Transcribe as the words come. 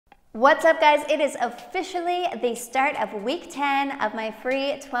What's up, guys? It is officially the start of week 10 of my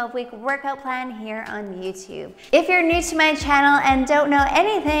free 12-week workout plan here on YouTube. If you're new to my channel and don't know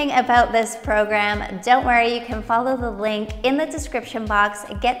anything about this program, don't worry, you can follow the link in the description box,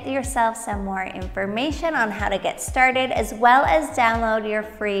 get yourself some more information on how to get started, as well as download your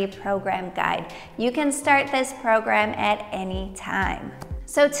free program guide. You can start this program at any time.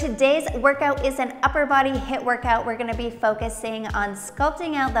 So today's workout is an upper body HIIT workout. We're gonna be focusing on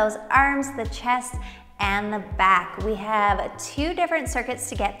sculpting out those arms, the chest, and the back. We have 2 different circuits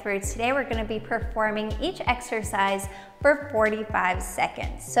to get through. Today we're gonna be performing each exercise for 45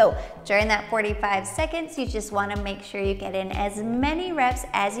 seconds. So during that 45 seconds, you just wanna make sure you get in as many reps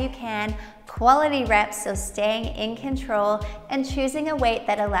as you can, quality reps, so staying in control and choosing a weight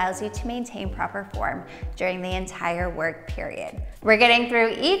that allows you to maintain proper form during the entire work period. We're getting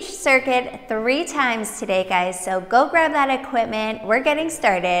through each circuit 3 times today, guys, so go grab that equipment. We're getting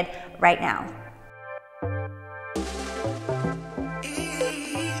started right now.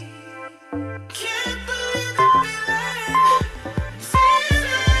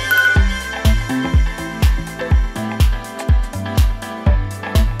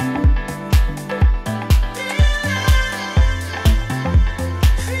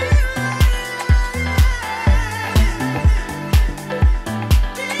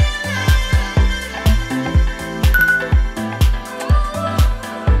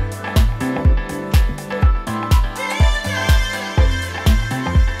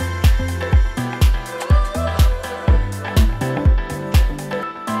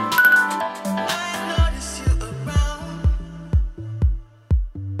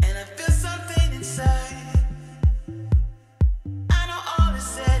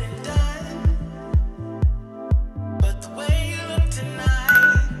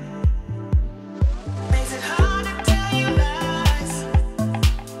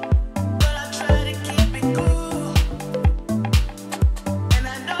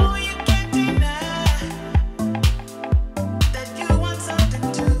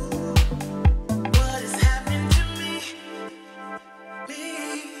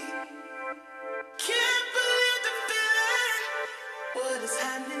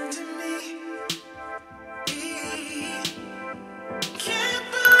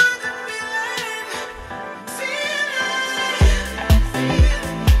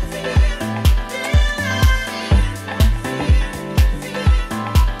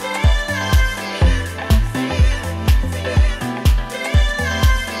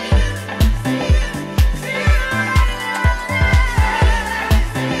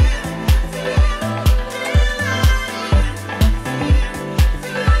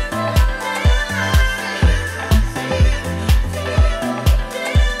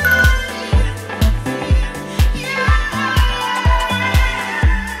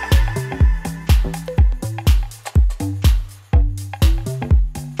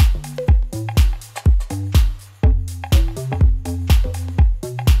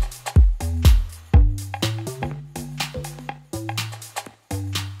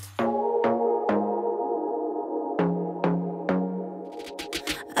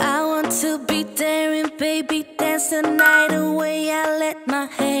 To be daring, baby, dance the night away. I let my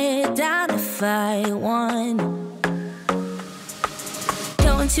head down if I won.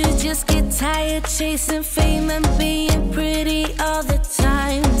 Don't you just get tired chasing fame and being pretty all the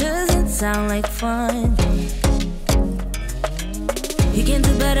time? Doesn't sound like fun. You can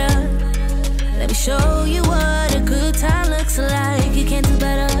do better. Let me show you what a good time looks like. You can do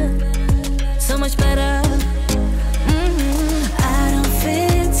better, so much better. I don't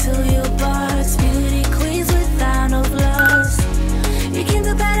fit into your box, beauty queens without no flaws. You can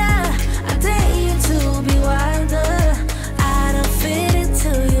do better, I dare you to be wilder. I don't fit into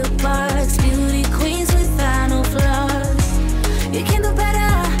your box, beauty queens without no flaws. You can do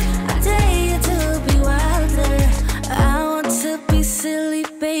better, I dare you to be wilder. I want to be silly,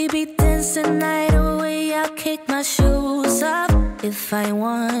 baby, dance the night away. I'll kick my shoes off if I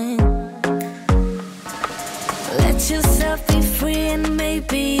want. Let yourself be free and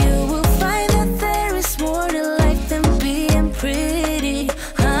maybe you will find that there is more to life than being pretty.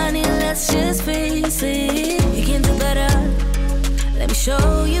 Honey, let's just face it. You can do better. Let me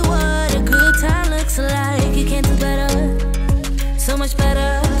show you what a good time looks like. You can do better, so much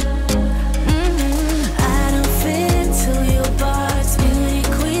better. I don't fit into your box, beauty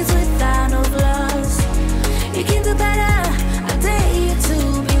queens without no flaws. You can do better, I dare you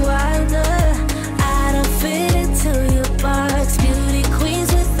to be wilder. I don't fit into your box, beauty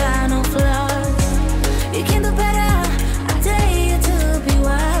queens without no flaws. You can do better, I dare you to be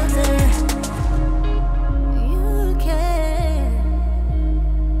wilder. You can.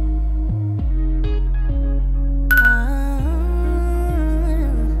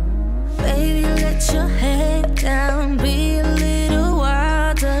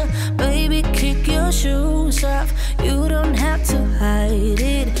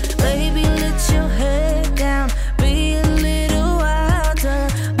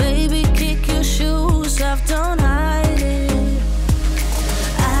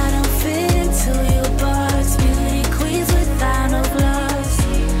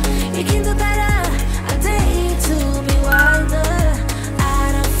 You can do better, I dare you to be wilder.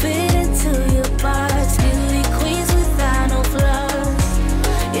 I don't fit into your box, beauty queens without no flaws.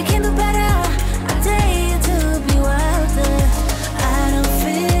 You can do better, I dare you to be wilder. I don't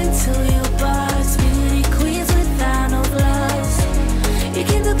fit into your box, beauty queens without no flaws. You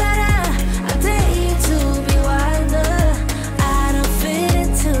can do better, I dare you to be wilder. I don't fit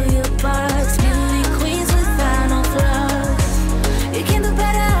into your box, beauty queens without no flaws. You can do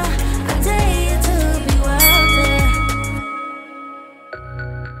better, I dare you to be wilder.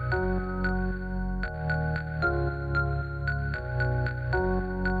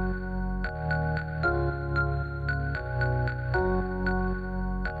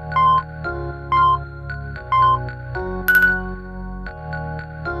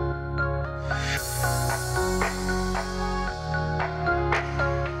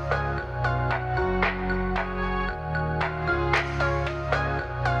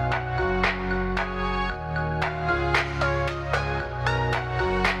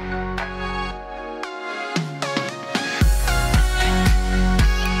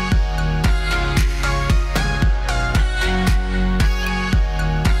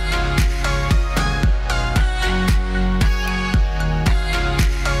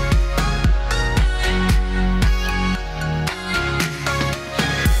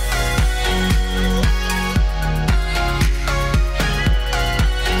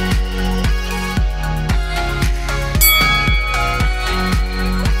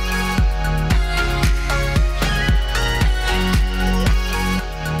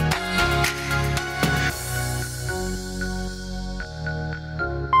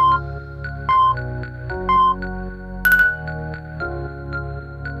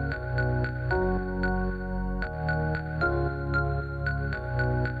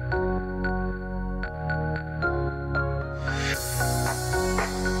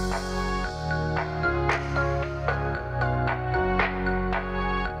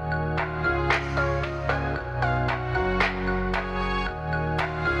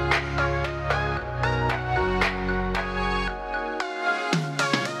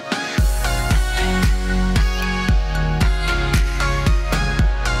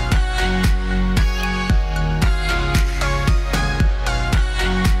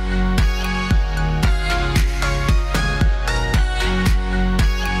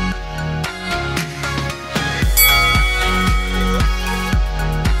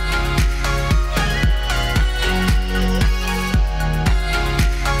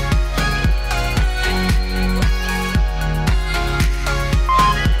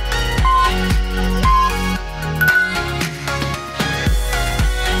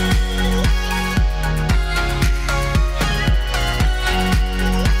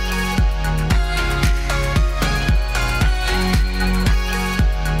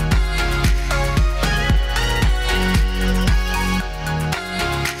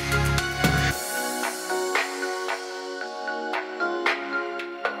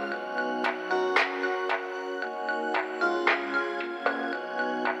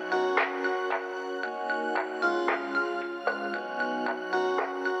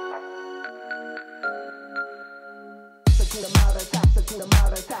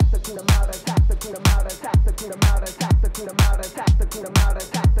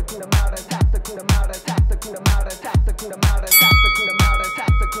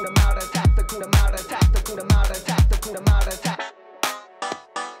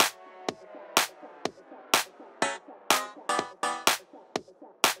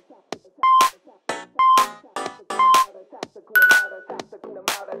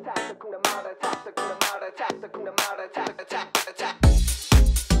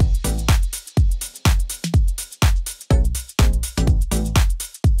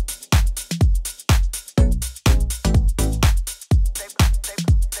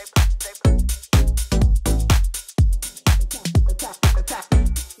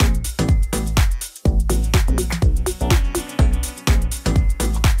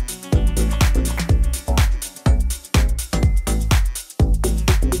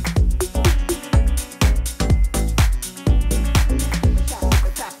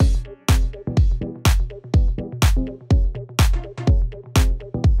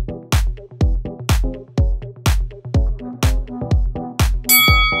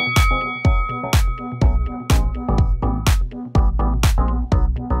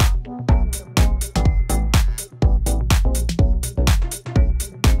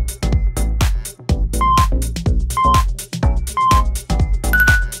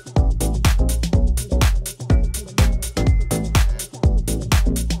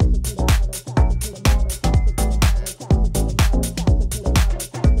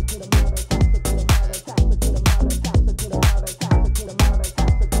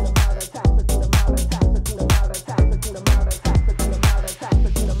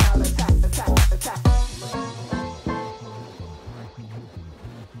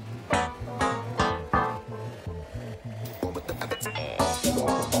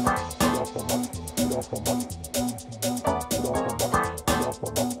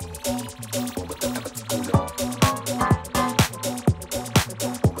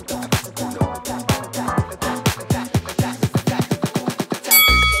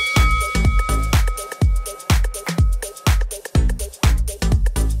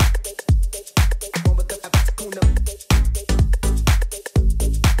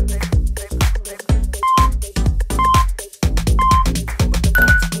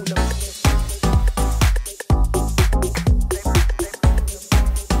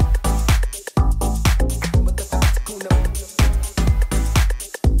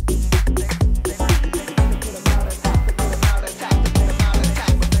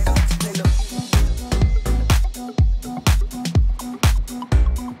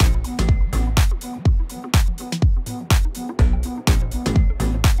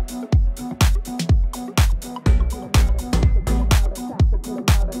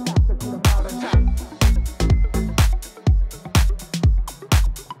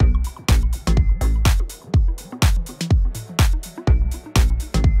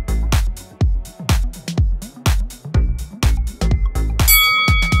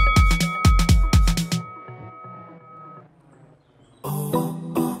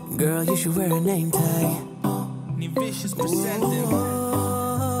 Girl, you should wear a name tag. Vicious presenting.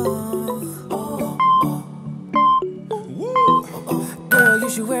 Girl, you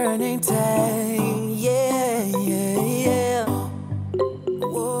should wear a name tag. Yeah, yeah, yeah.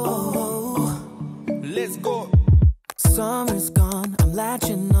 Whoa. Let's go. Summer's gone, I'm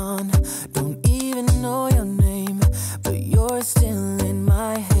latching on. Don't even know your name, but you're still in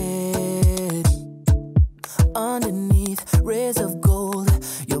my head. Underneath rays of gold,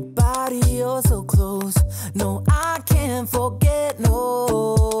 your body oh so close. No, I can't forget, no.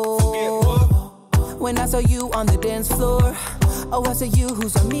 Forget what? When I saw you on the dance floor, oh, I saw you who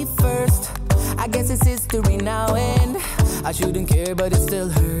saw me first. I guess it's history now and I shouldn't care, but it still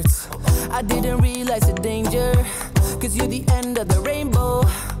hurts. I didn't realize the danger, cause you're the end of the rainbow.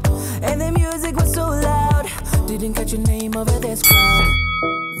 And the music was so loud, didn't catch your name over this crowd.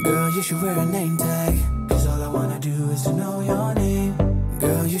 Girl, you should wear a name tag, cause all I wanna do is to know your name.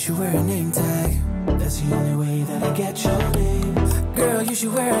 Girl, you should wear a name tag, that's the only way that I get your name. Girl, you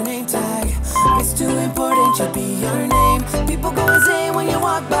should wear a name tag, it's too important to be your name. People go insane when you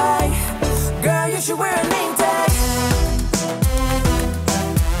walk by. Girl, you should wear a name tag.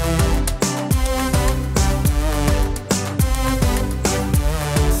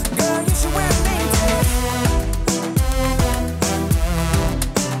 Girl, you should wear a name tag. Girl, you should wear a name tag.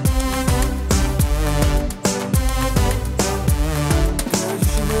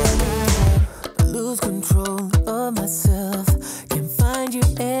 Lose control of myself, can't find you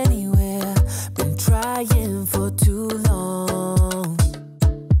anywhere. Been trying for too long.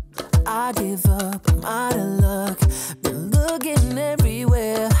 I give up, I'm out of luck. Been looking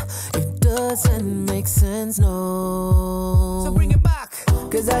everywhere, it doesn't make sense, no. So bring it back.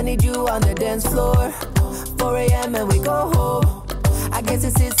 Cause I need you on the dance floor. 4 a.m. and we go home. I guess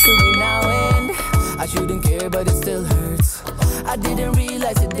it's history now and I shouldn't care, but it still hurts. I didn't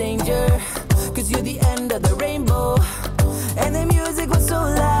realize the danger, cause you're the end of the rainbow. And the music was so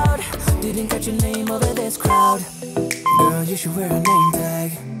loud, didn't catch your name over this crowd. Girl, you should wear a name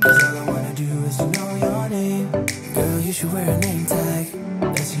tag, cause all I wanna do is to know your name. Girl, you should wear a name tag,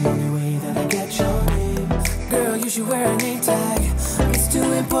 that's the only way that I get your name. Girl, you should wear a name tag, it's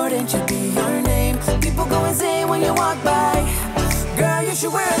too important to be your name. People go insane when you walk by. Girl, you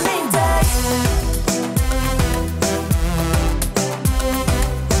should wear a name tag.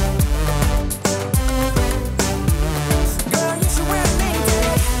 Girl, you should wear a name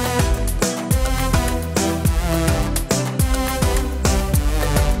tag.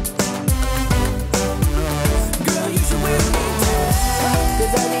 Girl, you should wear a name tag.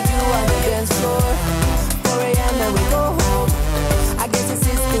 Cause I need you on the dance floor. 4 a.m. and we go home. I guess it's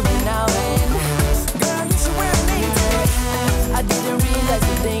history now and girl, you should wear a name tag. I didn't realize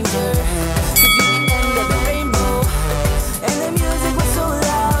the danger,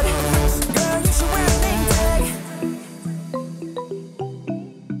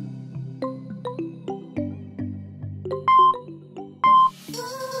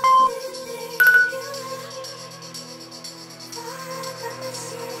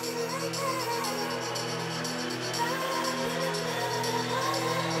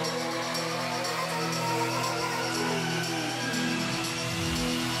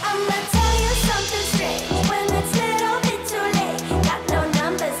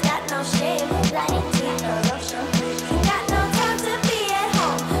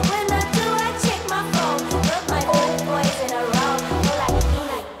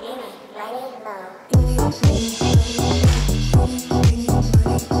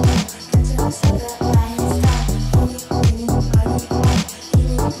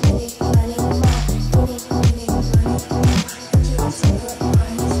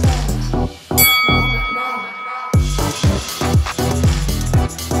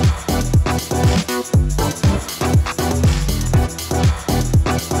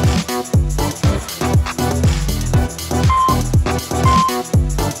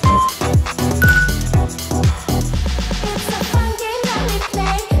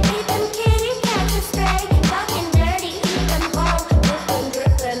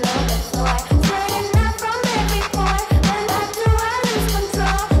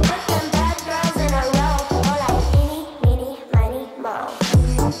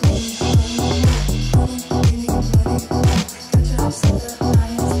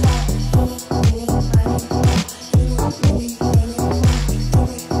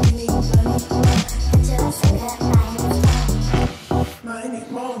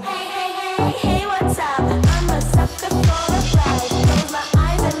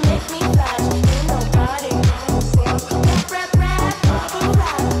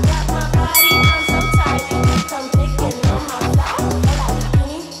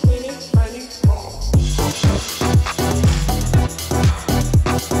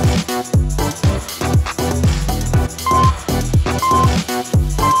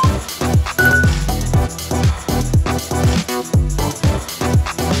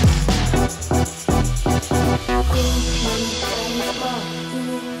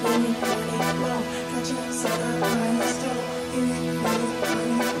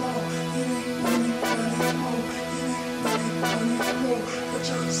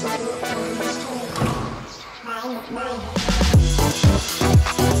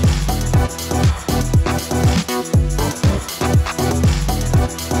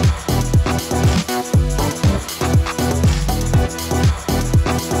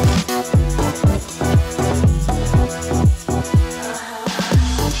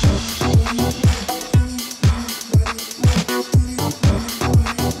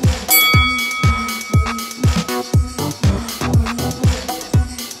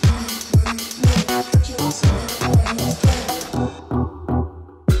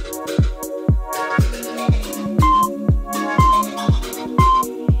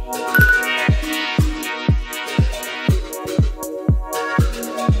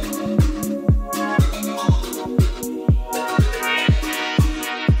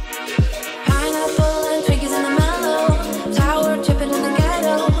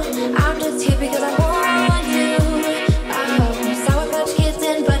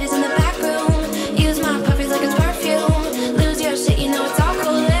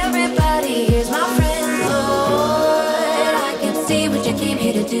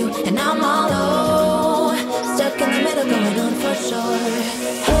 And I'm all low, stuck in the middle, going on for sure.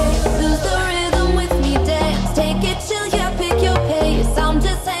 Hey, lose the rhythm with me, dance, take it, chill, yeah, pick your pace. I'm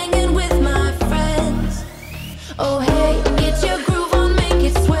just hanging with my friends. Oh hey, get your groove on, make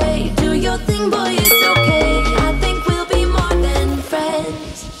it sway. Do your thing, boy, it's okay. I think we'll be more than friends.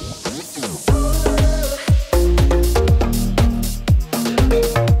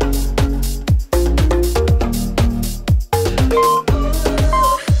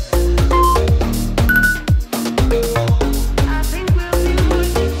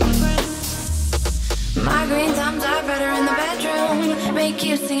 Make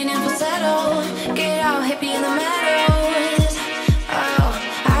you singing in falsetto, get all hippie in the meadows. Oh,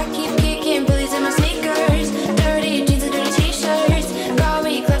 I keep kicking Billy's in my sneakers, dirty jeans and dirty t-shirts. Call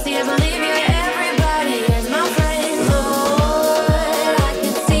me classy, I believe you. Everybody is my friend. Lord, I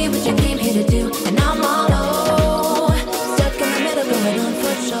can see what you came here to do, and I'm all low, stuck in the middle, going on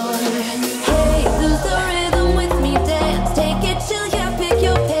for sure. Hey, lose the rhythm with me, dance, take it, chill, yeah, pick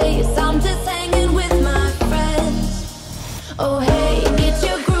your pace. I'm just hanging with my friends. Oh hey, get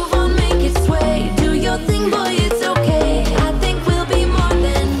your groove on, make it sway. Do your thing, boy, it's okay. I think we'll be more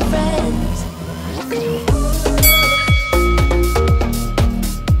than friends. I think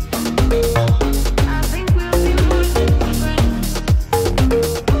we'll be more than friends. We'll be more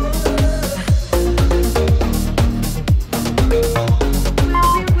than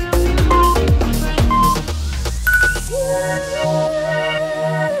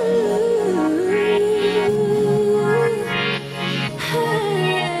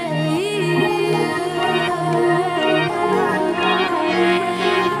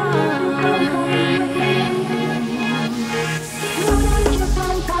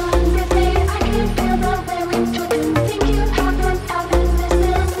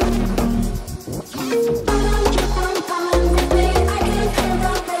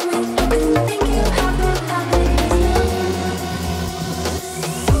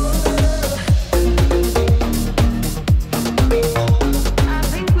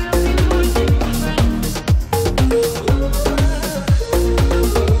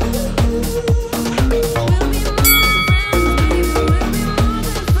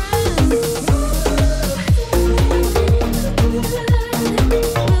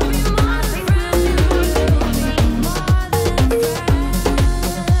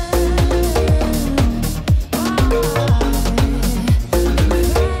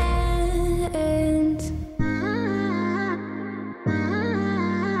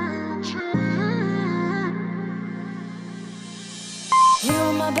You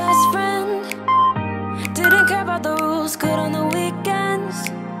were my best friend, didn't care about the rules, good on the weekends.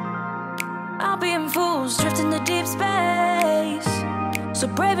 I'll be in fools, drifting to deep space. So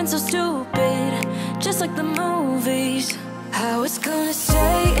brave and so stupid, just like the movies. I was gonna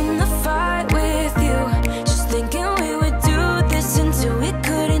stay in the fight with you, just thinking we would do this until we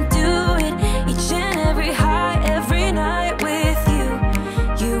couldn't do it. Each and every high, every night with you,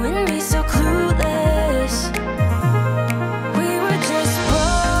 you and me so clueless. We were just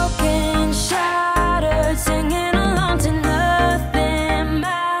broken, shattered, singing along to nothing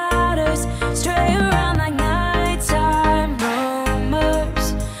matters. Stray around like nighttime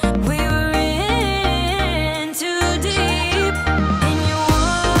rumors. We were in too deep, in your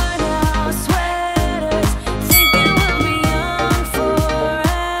worn out sweater.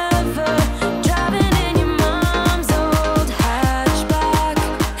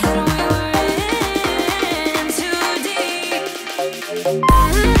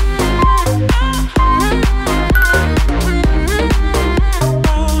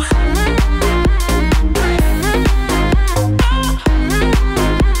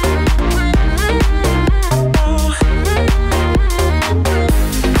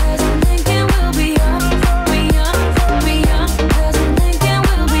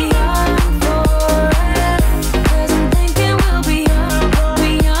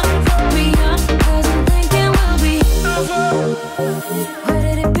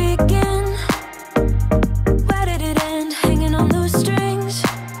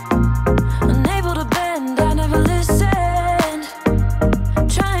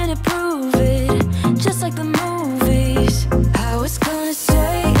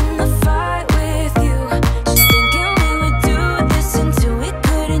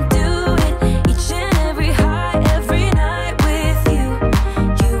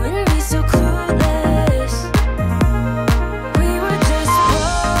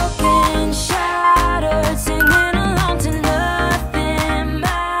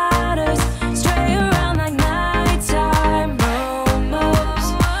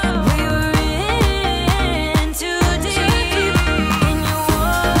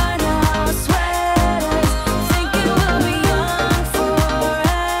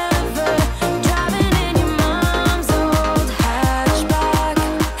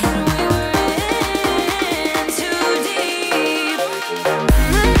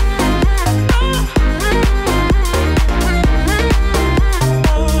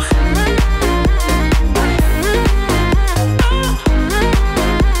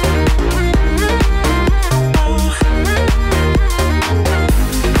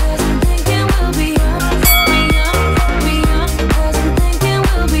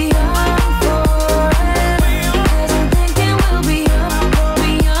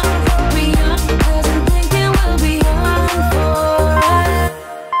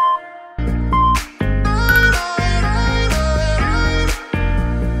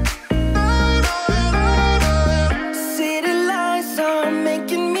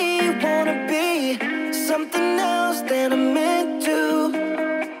 something else than I'm meant to.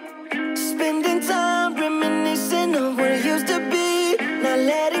 Spending time reminiscing of what it used to be, not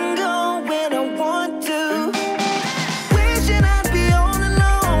letting go when I want to. Wishing I'd be all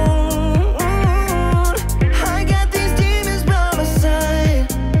alone. I got these demons by my side,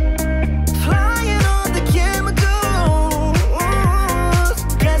 flying on the chemicals.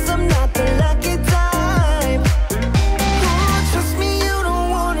 Guess I'm not the lucky type. Trust me, you don't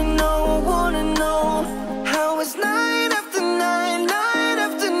wanna know how it's night after night, night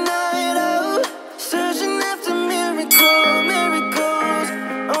after night. Oh, searching after miracles.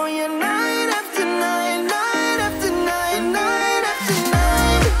 Oh yeah, night after night, night after night, night after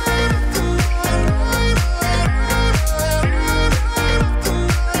night.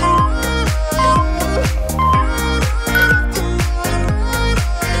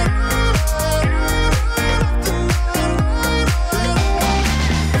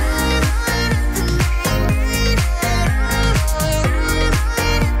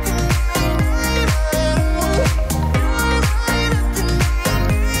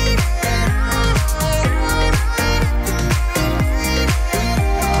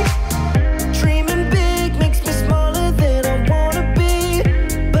 Dreaming big makes me smaller than I wanna be,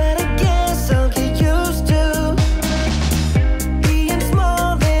 but I guess I'll get used to being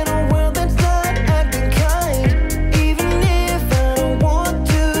small in a world that's not acting kind, even if I don't want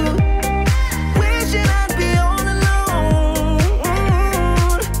to. Wishing I'd be all alone.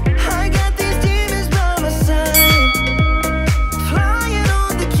 I got these demons by my side, flying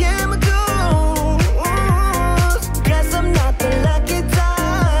on the chemicals. Guess I'm not the lucky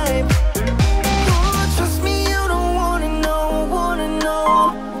type. Trust me, you don't wanna know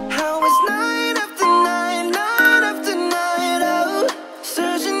how it's night after night, night after night. Oh,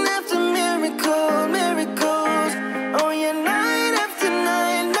 searching after miracles. Oh yeah, night after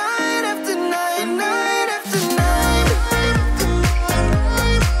night, night after night, night after night.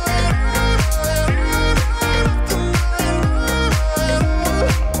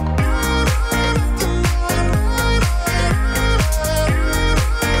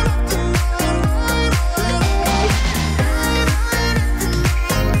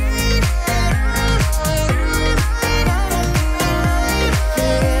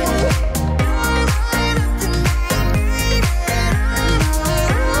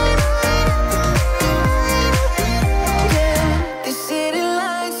 These city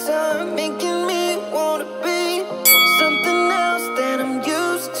lights are making me wanna be something else than I'm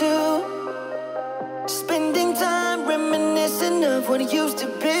used to. Spending time reminiscing of what it used to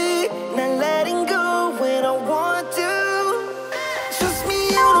be, not letting go when I want to. Trust me,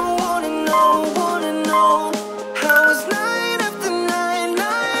 you don't wanna know how it's night after night,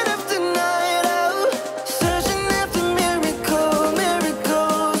 night after night. Oh, searching after miracles.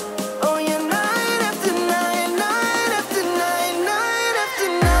 Oh yeah, night after night, night after night, night after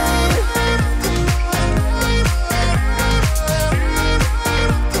night.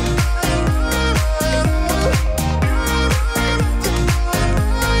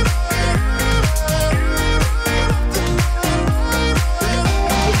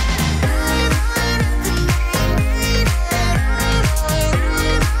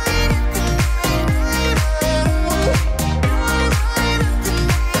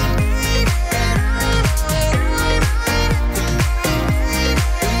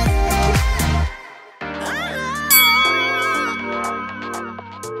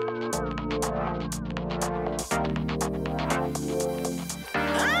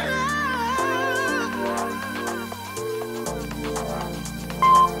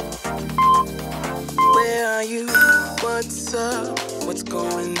 Where are you? What's up? What's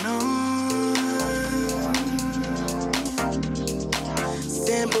going on?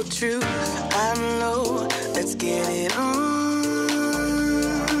 Simple truth, I'm low. Let's get it on.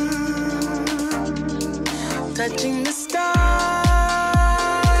 Touching the stars,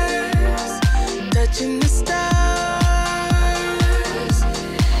 touching the stars.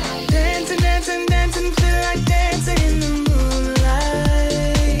 Dancing, dancing, dancing, feel like dancing in the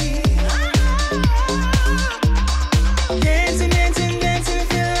moonlight. Dancing, dancing, dancing,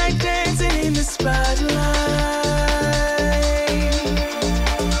 feel like dancing in the spotlight.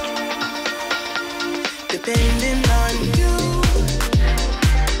 Depending on you,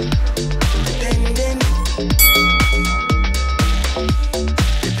 dependent,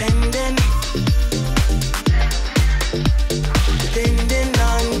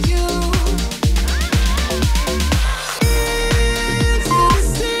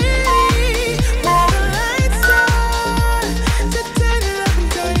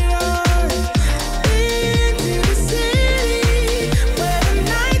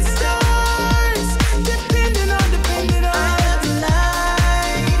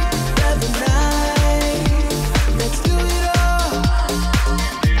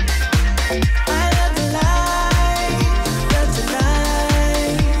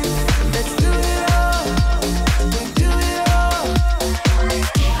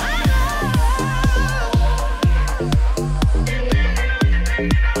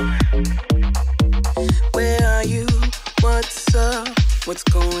 what's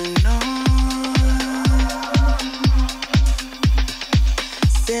going on.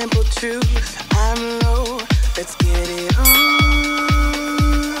 Simple truth, I'm low, let's get it on.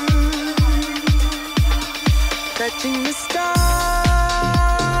 Touching the stars,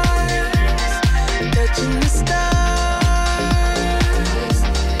 touching the stars.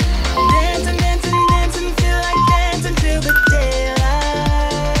 Dancing, dancing, dancing, feel like dancing till the daylight.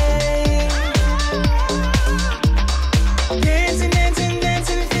 Dancing, dancing,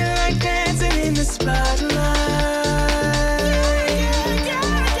 dancing, feel like dancing in the spotlight.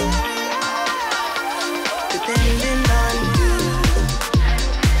 Depending on you,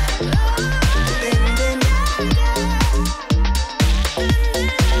 depending,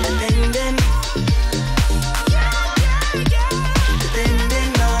 depending,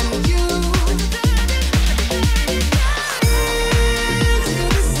 depending on you. Into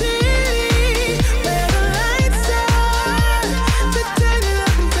the city where the lights are, to turn it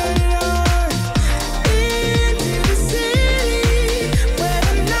up and turn it on. Into the city where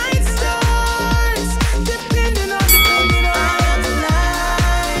the night starts, depending on, depending on.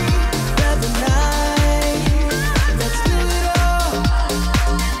 Love the night, let's do it all.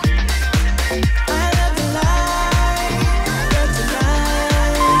 I love the light, love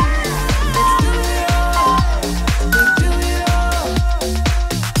tonight, let's do it all. We do it all.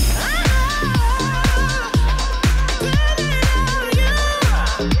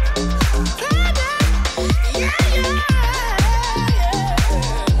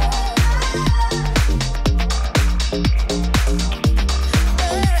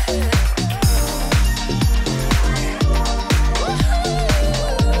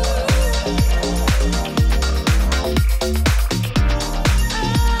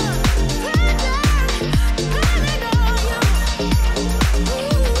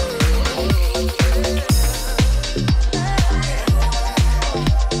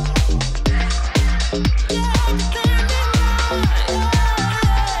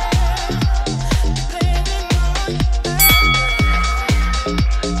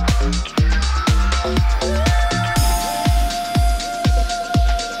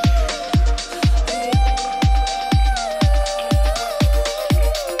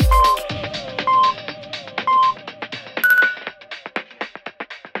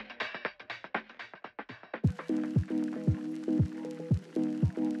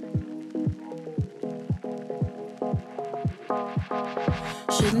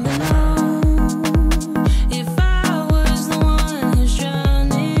 Shouldn't have known if I was the one who's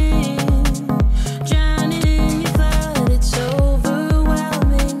drowning, drowning in your flood. It's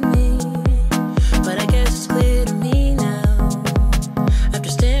overwhelming me, but I guess it's clear to me now. After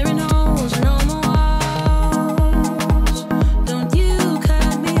staring holes in all my walls, don't you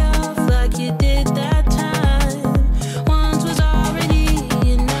cut me off like you did that time. Once was already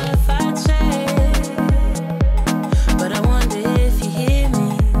enough, I'd say. But I wonder if you hear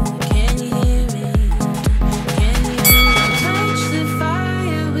me. Can you hear me? Can you hear me? Touch the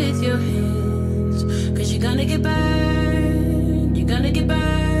fire with your hands, 'cause you're gonna get burned. You're gonna get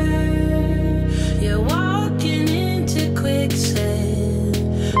burned. You're walking into quicksand.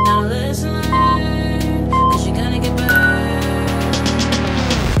 Now lesson learned, 'cause you're gonna get burned.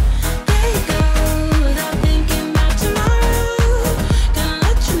 There you go, without thinking about tomorrow. Gonna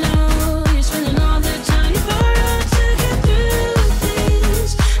let you know you're spending all the time you borrowed to get through this.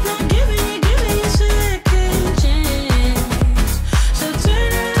 Not giving you a second chance. So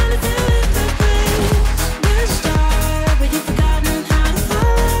turn around and fill in the blanks. We're a star, but you've forgotten how to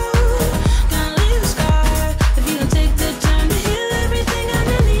follow. Gonna leave a scar if you don't take the time to heal everything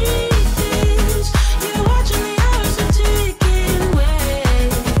underneath this. You're watching the hours are ticking away.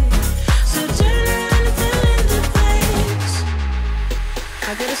 So turn around and fill in the blanks.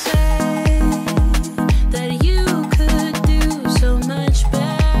 I gotta say that you could do so much better.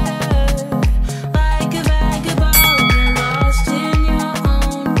 Like a vagabond lost in your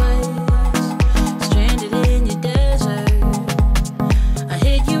own ways, stranded in your desert. I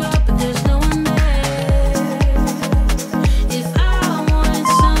hit you up, but there's no one there. If I wanted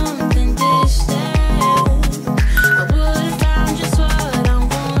something distant, I would have found just what I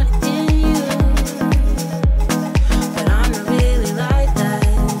want in you. But I'm not really like that,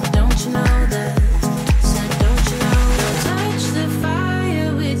 don't you know?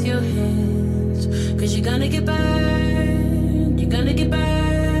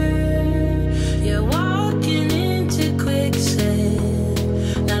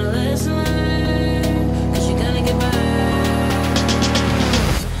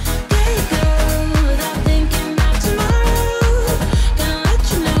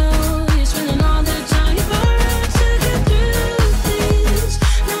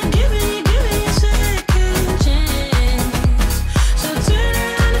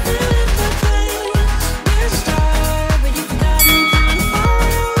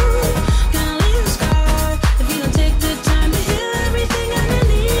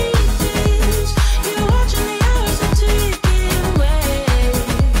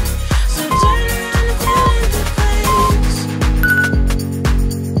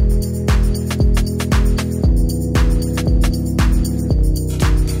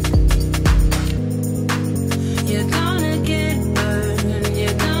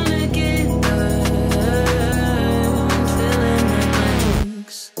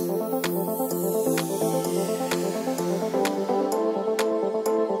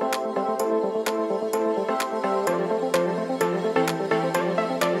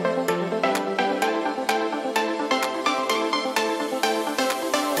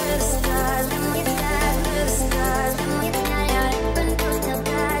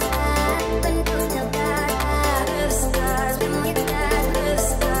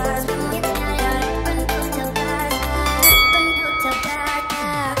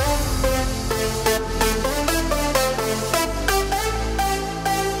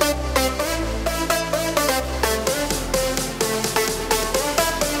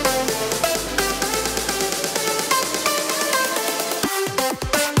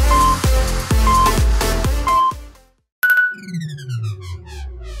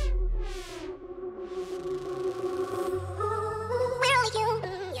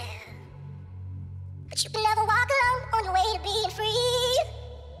 But you can never walk alone on your way to being free.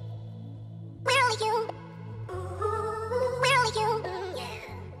 We're only human. We're only human, yeah.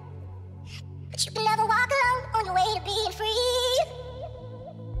 But you can never walk alone on your way to being free.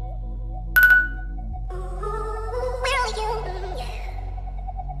 We're only human, yeah.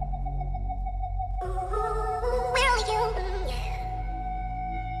 We're only human, yeah.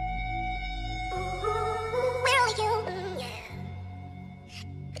 We're only human, yeah.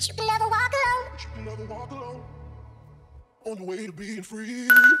 But you can never walk alone. But you can never walk alone on your way to being free.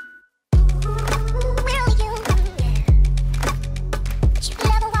 We're only human, yeah. But you can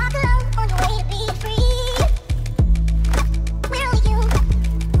never walk alone on your way to being free. We're only human.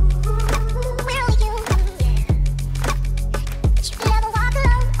 We're only human, yeah. But you can never walk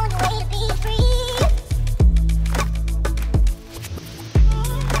alone on your way to being free.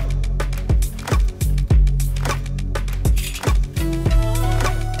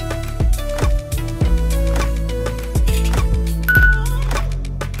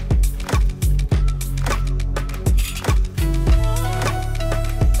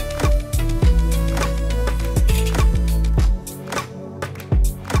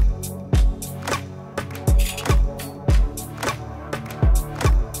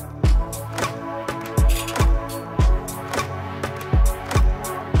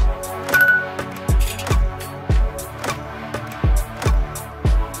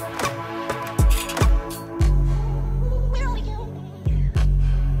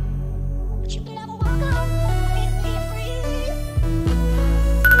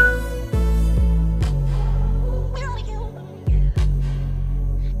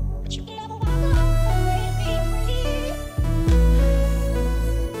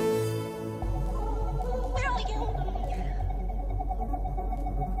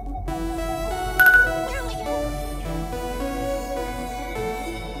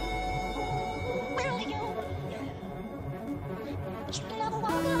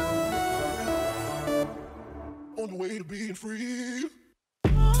 On the way to being free.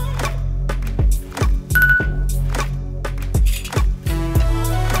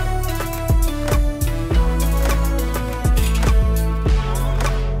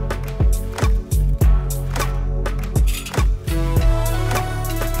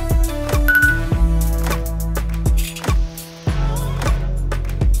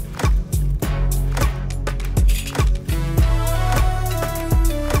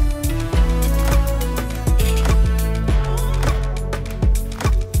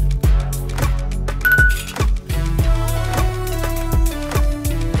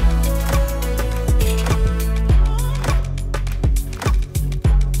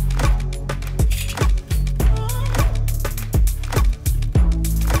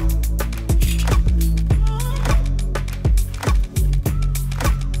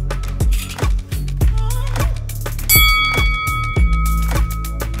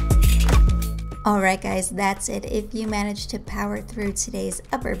 Alright guys, that's it. If you managed to power through today's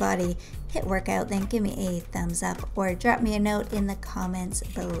upper body HIIT workout, then give me a thumbs up or drop me a note in the comments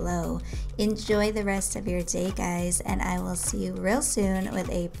below. Enjoy the rest of your day guys, and I will see you real soon with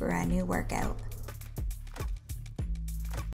a brand new workout.